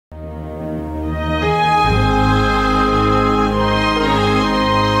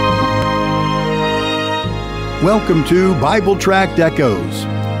Welcome to Bible Tract Echoes.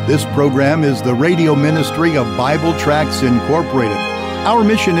 This program is the radio ministry of Bible Tracts Incorporated. Our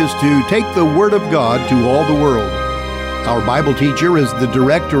mission is to take the Word of God to all the world. Our Bible teacher is the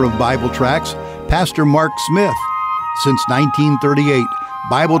director of Bible Tracts, Pastor Mark Smith. Since 1938,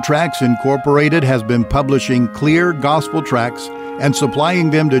 Bible Tracts Incorporated has been publishing clear gospel tracts and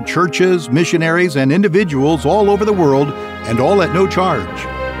supplying them to churches, missionaries, and individuals all over the world, and all at no charge.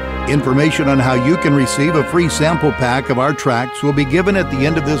 Information on how you can receive a free sample pack of our tracts will be given at the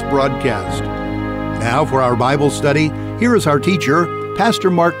end of this broadcast. Now for our Bible study, here is our teacher,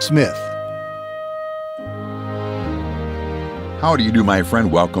 Pastor Mark Smith. How do you do, my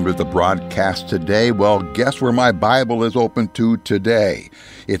friend? Welcome to the broadcast today. Well, guess where my Bible is open to today?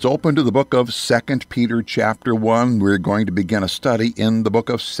 It's open to the book of 2 Peter chapter 1. We're going to begin a study in the book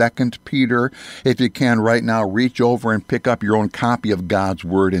of 2 Peter. If you can right now, reach over and pick up your own copy of God's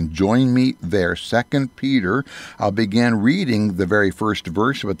Word and join me there. 2 Peter, I'll begin reading the very first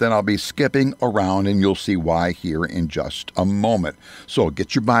verse, but then I'll be skipping around and you'll see why here in just a moment. So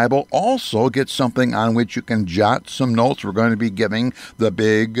get your Bible. Also get something on which you can jot some notes. We're going to be giving the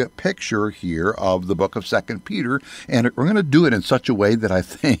big picture here of the book of 2 Peter, and we're going to do it in such a way that I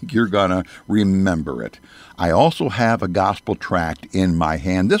think you're going to remember it. I also have a gospel tract in my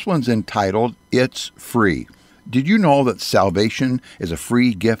hand. This one's entitled, It's Free. Did you know that salvation is a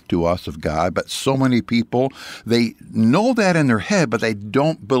free gift to us of God? But so many people, they know that in their head, but they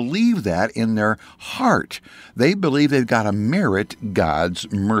don't believe that in their heart. They believe they've got to merit God's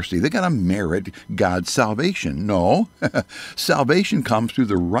mercy. They've got to merit God's salvation. No, salvation comes through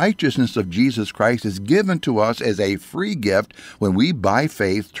the righteousness of Jesus Christ is given to us as a free gift when we, by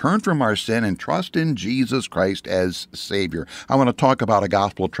faith, turn from our sin and trust in Jesus Christ as Savior. I want to talk about a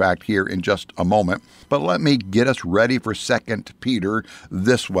gospel tract here in just a moment, but let me get us ready for 2 Peter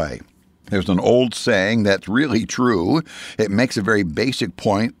this way. There's an old saying that's really true. It makes a very basic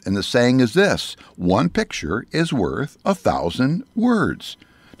point, and the saying is this: one picture is worth 1,000 words.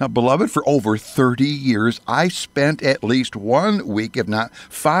 Now, beloved, for over 30 years, I spent at least 1 week, if not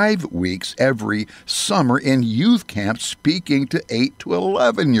 5 weeks, every summer in youth camps speaking to 8 to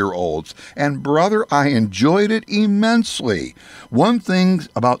 11-year-olds. And brother, I enjoyed it immensely. One thing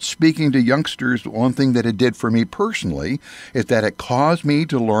about speaking to youngsters, one thing that it did for me personally, is that it caused me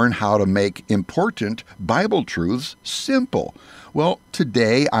to learn how to make important Bible truths simple. Well,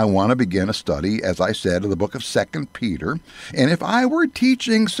 today I want to begin a study, as I said, of the book of 2 Peter. And if I were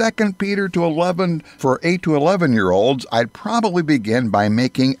teaching 2 Peter for 8 to 11-year-olds, I'd probably begin by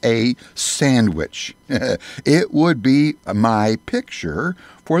making a sandwich. It would be my picture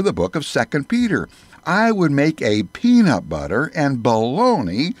for the book of 2 Peter. I would make a peanut butter and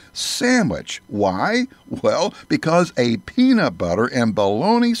bologna sandwich. Why? Well, because a peanut butter and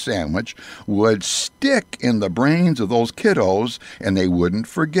bologna sandwich would stick in the brains of those kiddos and they wouldn't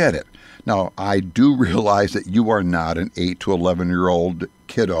forget it. Now, I do realize that you are not an 8 to 11-year-old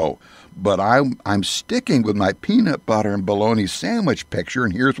kiddo, but I'm sticking with my peanut butter and bologna sandwich picture,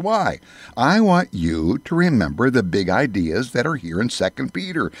 and here's why. I want you to remember the big ideas that are here in 2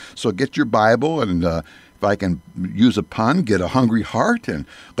 Peter. So get your Bible, and if I can use a pun, get a hungry heart, and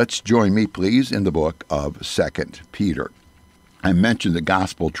let's join me, please, in the book of 2 Peter. I mentioned the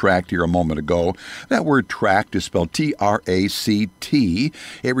gospel tract here a moment ago. That word tract is spelled T-R-A-C-T.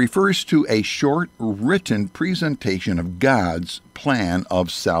 It refers to a short written presentation of God's plan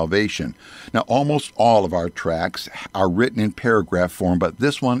of salvation. Now, almost all of our tracts are written in paragraph form, but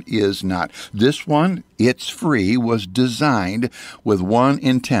this one is not. This one, It's Free, was designed with one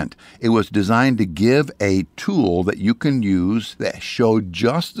intent. It was designed to give a tool that you can use that showed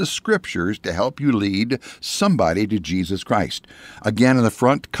just the scriptures to help you lead somebody to Jesus Christ. Again, in the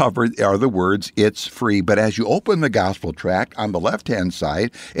front cover are the words, It's Free. But as you open the gospel tract, on the left-hand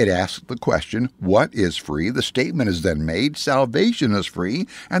side, it asks the question, what is free? The statement is then made, salvation is free,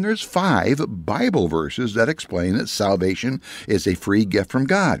 and there's 5 Bible verses that explain that salvation is a free gift from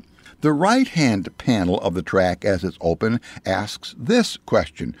God. The right-hand panel of the tract, as it's open, asks this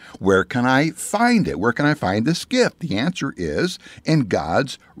question: where can I find it? Where can I find this gift? The answer is in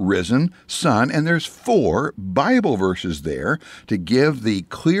God's risen Son, and there's 4 Bible verses there to give the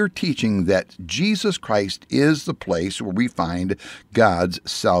clear teaching that Jesus Christ is the place where we find God's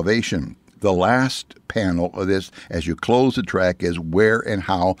salvation. The last panel of this, as you close the tract, is where and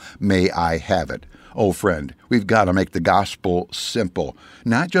how may I have it? Oh, friend, we've got to make the gospel simple,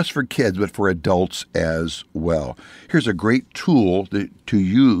 not just for kids, but for adults as well. Here's a great tool to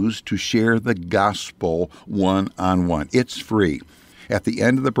use to share the gospel one-on-one. It's free. At the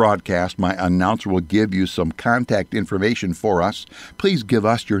end of the broadcast, my announcer will give you some contact information for us. Please give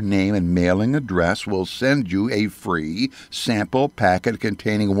us your name and mailing address. We'll send you a free sample packet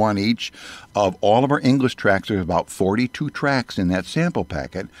containing one each of all of our English tracts. There's about 42 tracts in that sample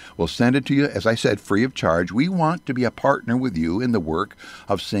packet. We'll send it to you, as I said, free of charge. We want to be a partner with you in the work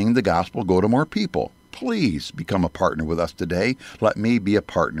of seeing the gospel go to more people. Please become a partner with us today. Let me be a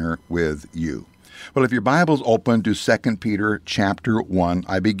partner with you. Well, if your Bible's open to 2 Peter chapter 1,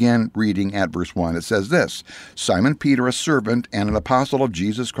 I begin reading at verse 1. It says this, Simon Peter, a servant and an apostle of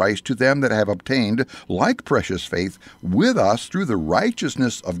Jesus Christ, to them that have obtained like precious faith with us through the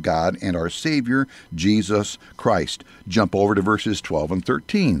righteousness of God and our Savior, Jesus Christ. Jump over to verses 12 and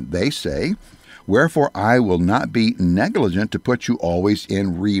 13. They say, Wherefore I will not be negligent to put you always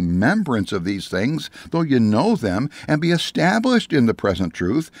in remembrance of these things, though you know them, and be established in the present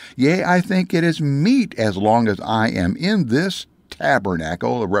truth. Yea, I think it is meet, as long as I am in this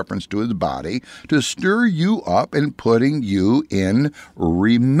tabernacle, a reference to his body, to stir you up and putting you in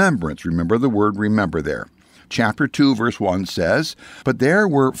remembrance. Remember the word remember there. Chapter 2, verse 1 says, But there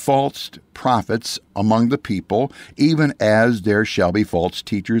were false prophets among the people, even as there shall be false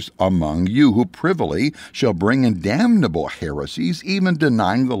teachers among you, who privily shall bring in damnable heresies, even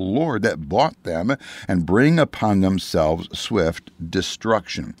denying the Lord that bought them, and bring upon themselves swift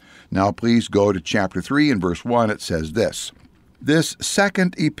destruction. Now please go to chapter 3 and verse 1. It says this, This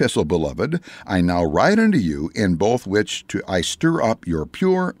second epistle, beloved, I now write unto you, in both which I stir up your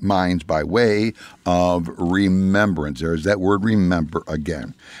pure minds by way of remembrance. There's that word remember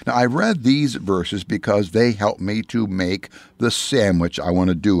again. Now, I read these verses because they help me to make the sandwich I want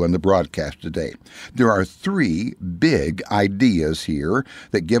to do on the broadcast today. There are three big ideas here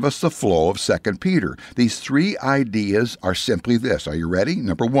that give us the flow of 2 Peter. These three ideas are simply this. Are you ready?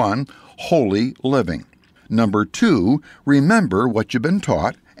 Number 1, holy living. Number 2, remember what you've been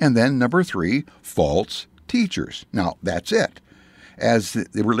taught. And then number 3, false teachers. Now, that's it. As it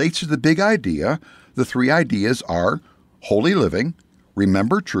relates to the big idea, the three ideas are holy living,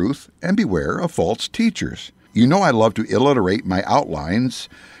 remember truth, and beware of false teachers. You know I love to alliterate my outlines.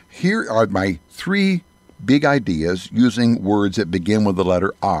 Here are my three big ideas using words that begin with the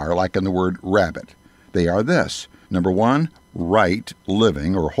letter R, like in the word rabbit. They are this. Number 1, right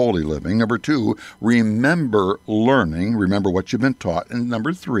living or holy living. Number 2, remember learning, remember what you've been taught. And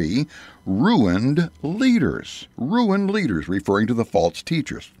number 3, ruined leaders, referring to the false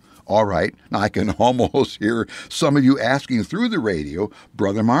teachers. All right, now I can almost hear some of you asking through the radio,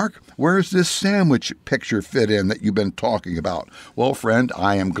 Brother Mark, where's this sandwich picture fit in that you've been talking about? Well, friend,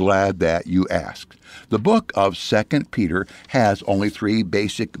 I am glad that you asked. The book of 2 Peter has only three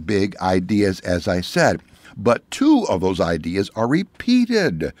basic big ideas, as I said. But two of those ideas are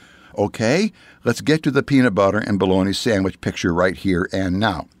repeated. Okay, let's get to the peanut butter and bologna sandwich picture right here and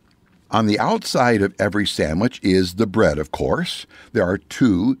now. On the outside of every sandwich is the bread, of course. There are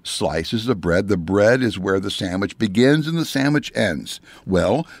two slices of bread. The bread is where the sandwich begins and the sandwich ends.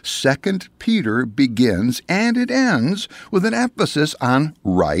 Well, 2 Peter begins and it ends with an emphasis on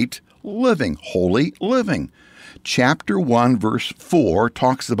right living, holy living. Chapter 1, verse 4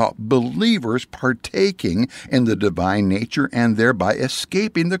 talks about believers partaking in the divine nature and thereby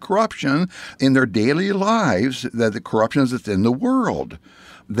escaping the corruption in their daily lives, the corruption that's in the world.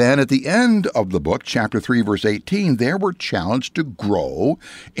 Then at the end of the book, chapter 3, verse 18, they were challenged to grow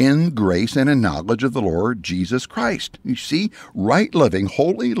in grace and in knowledge of the Lord Jesus Christ. You see, right living,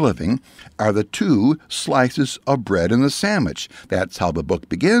 holy living are the two slices of bread in the sandwich. That's how the book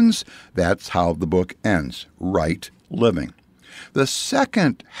begins. That's how the book ends. Right living. The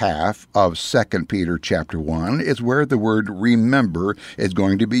second half of 2 Peter chapter 1 is where the word remember is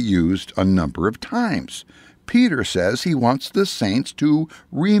going to be used a number of times. Peter says he wants the saints to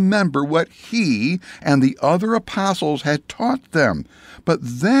remember what he and the other apostles had taught them. But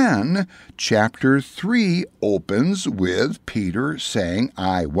then chapter 3 opens with Peter saying,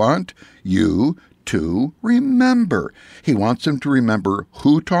 I want you to remember. He wants them to remember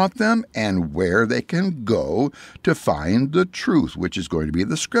who taught them and where they can go to find the truth, which is going to be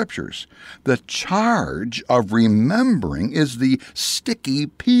the Scriptures. The charge of remembering is the sticky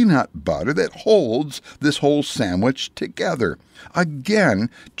peanut butter that holds this whole sandwich together. Again,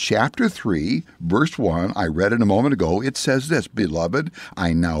 chapter 3, verse 1, I read it a moment ago, it says this, Beloved,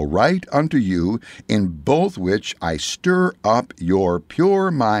 I now write unto you, in both which I stir up your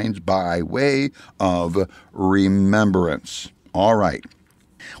pure minds by way of remembrance. All right.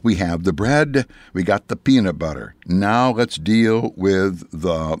 We have the bread, we got the peanut butter. Now let's deal with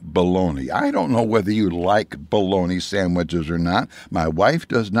the bologna. I don't know whether you like bologna sandwiches or not. My wife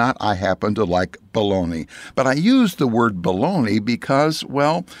does not. I happen to like bologna. But I use the word bologna because,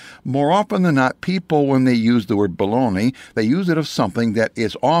 well, more often than not, people, when they use the word bologna, they use it of something that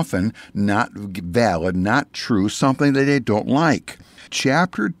is often not valid, not true, something that they don't like.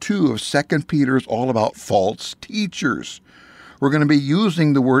 Chapter 2 of 2 Peter is all about false teachers. We're going to be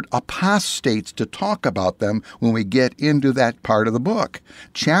using the word apostates to talk about them when we get into that part of the book.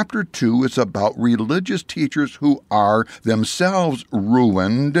 Chapter 2 is about religious teachers who are themselves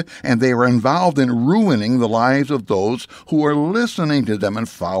ruined, and they are involved in ruining the lives of those who are listening to them and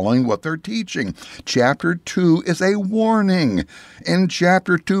following what they're teaching. Chapter 2 is a warning. In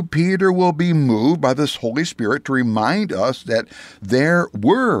chapter 2, Peter will be moved by this Holy Spirit to remind us that there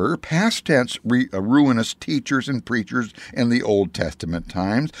were past tense ruinous teachers and preachers in the Old Testament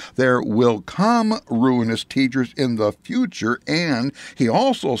times. There will come ruinous teachers in the future, and he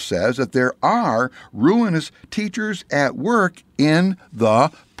also says that there are ruinous teachers at work in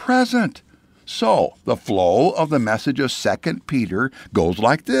the present. So, the flow of the message of 2 Peter goes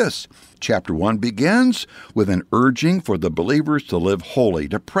like this. Chapter 1 begins with an urging for the believers to live holy,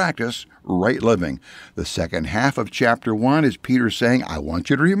 to practice right living. The second half of chapter 1 is Peter saying, I want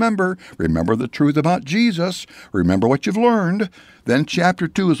you to remember the truth about Jesus, remember what you've learned. Then chapter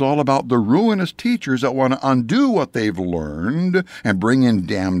 2 is all about the ruinous teachers that want to undo what they've learned and bring in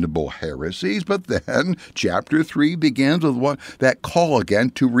damnable heresies. But then chapter 3 begins with that call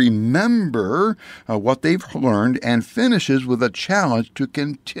again to remember what they've learned, and finishes with a challenge to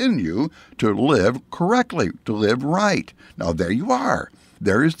continue to live correctly, to live right. Now there you are.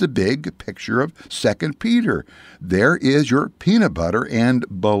 There is the big picture of 2 Peter. There is your peanut butter and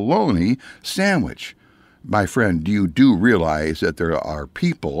bologna sandwich. My friend, you do realize that there are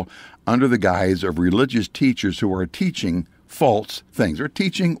people under the guise of religious teachers who are teaching false things. They're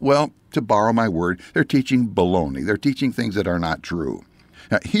teaching, well, to borrow my word, they're teaching baloney. They're teaching things that are not true.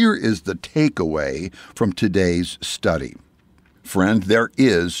 Now, here is the takeaway from today's study. Friend, there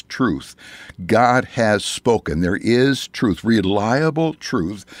is truth. God has spoken. There is truth, reliable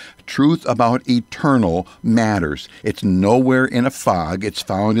truth, truth about eternal matters. It's nowhere in a fog. It's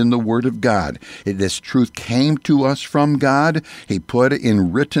found in the Word of God. This truth came to us from God. He put it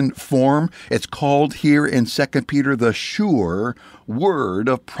in written form. It's called here in 2 Peter the sure word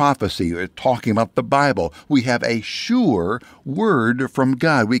of prophecy. We're talking about the Bible. We have a sure word from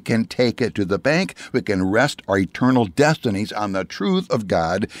God. We can take it to the bank. We can rest our eternal destinies on the truth of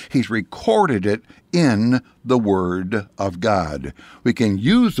God. He's recorded it in the Word of God. We can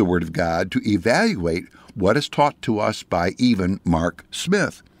use the Word of God to evaluate what is taught to us by even Mark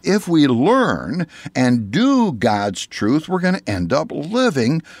Smith. If we learn and do God's truth, we're going to end up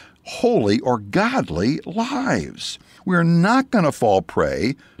living holy or godly lives. We're not going to fall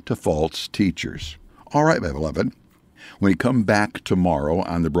prey to false teachers. All right, my beloved. When we come back tomorrow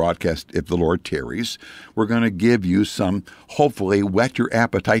on the broadcast, if the Lord tarries, we're going to give you some, hopefully, whet your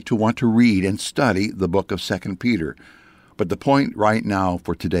appetite to want to read and study the book of 2 Peter. But the point right now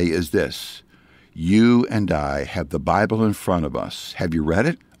for today is this. You and I have the Bible in front of us. Have you read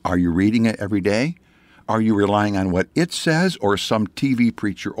it? Are you reading it every day? Are you relying on what it says or some TV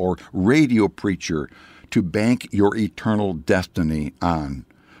preacher or radio preacher to bank your eternal destiny on?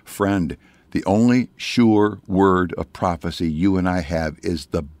 Friend, the only sure word of prophecy you and I have is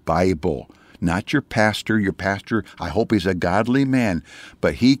the Bible. Not your pastor. Your pastor, I hope he's a godly man,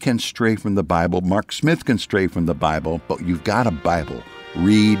 but he can stray from the Bible. Mark Smith can stray from the Bible, but you've got a Bible.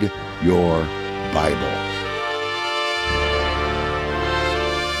 Read your Bible.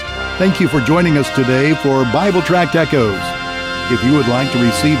 Thank you for joining us today for Bible Tract Echoes. If you would like to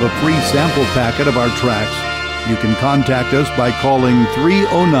receive a free sample packet of our tracts, you can contact us by calling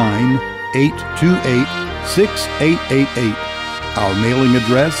 309-828-6888. Our mailing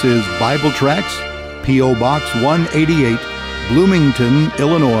address is Bible Tracts, P.O. Box 188, Bloomington,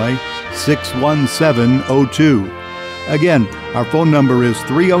 Illinois, 61702. Again, our phone number is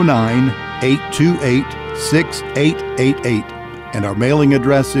 309-828-6888, and our mailing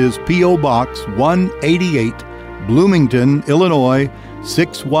address is P.O. Box 188, Bloomington, Illinois,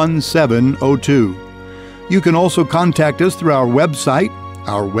 61702. You can also contact us through our website.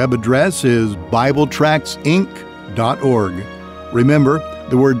 Our web address is BibleTractsInc.org. Remember,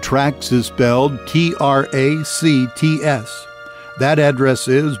 the word tracts is spelled Tracts. That address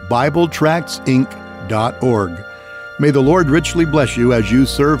is BibleTractsInc.org. May the Lord richly bless you as you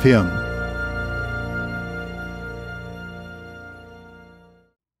serve Him.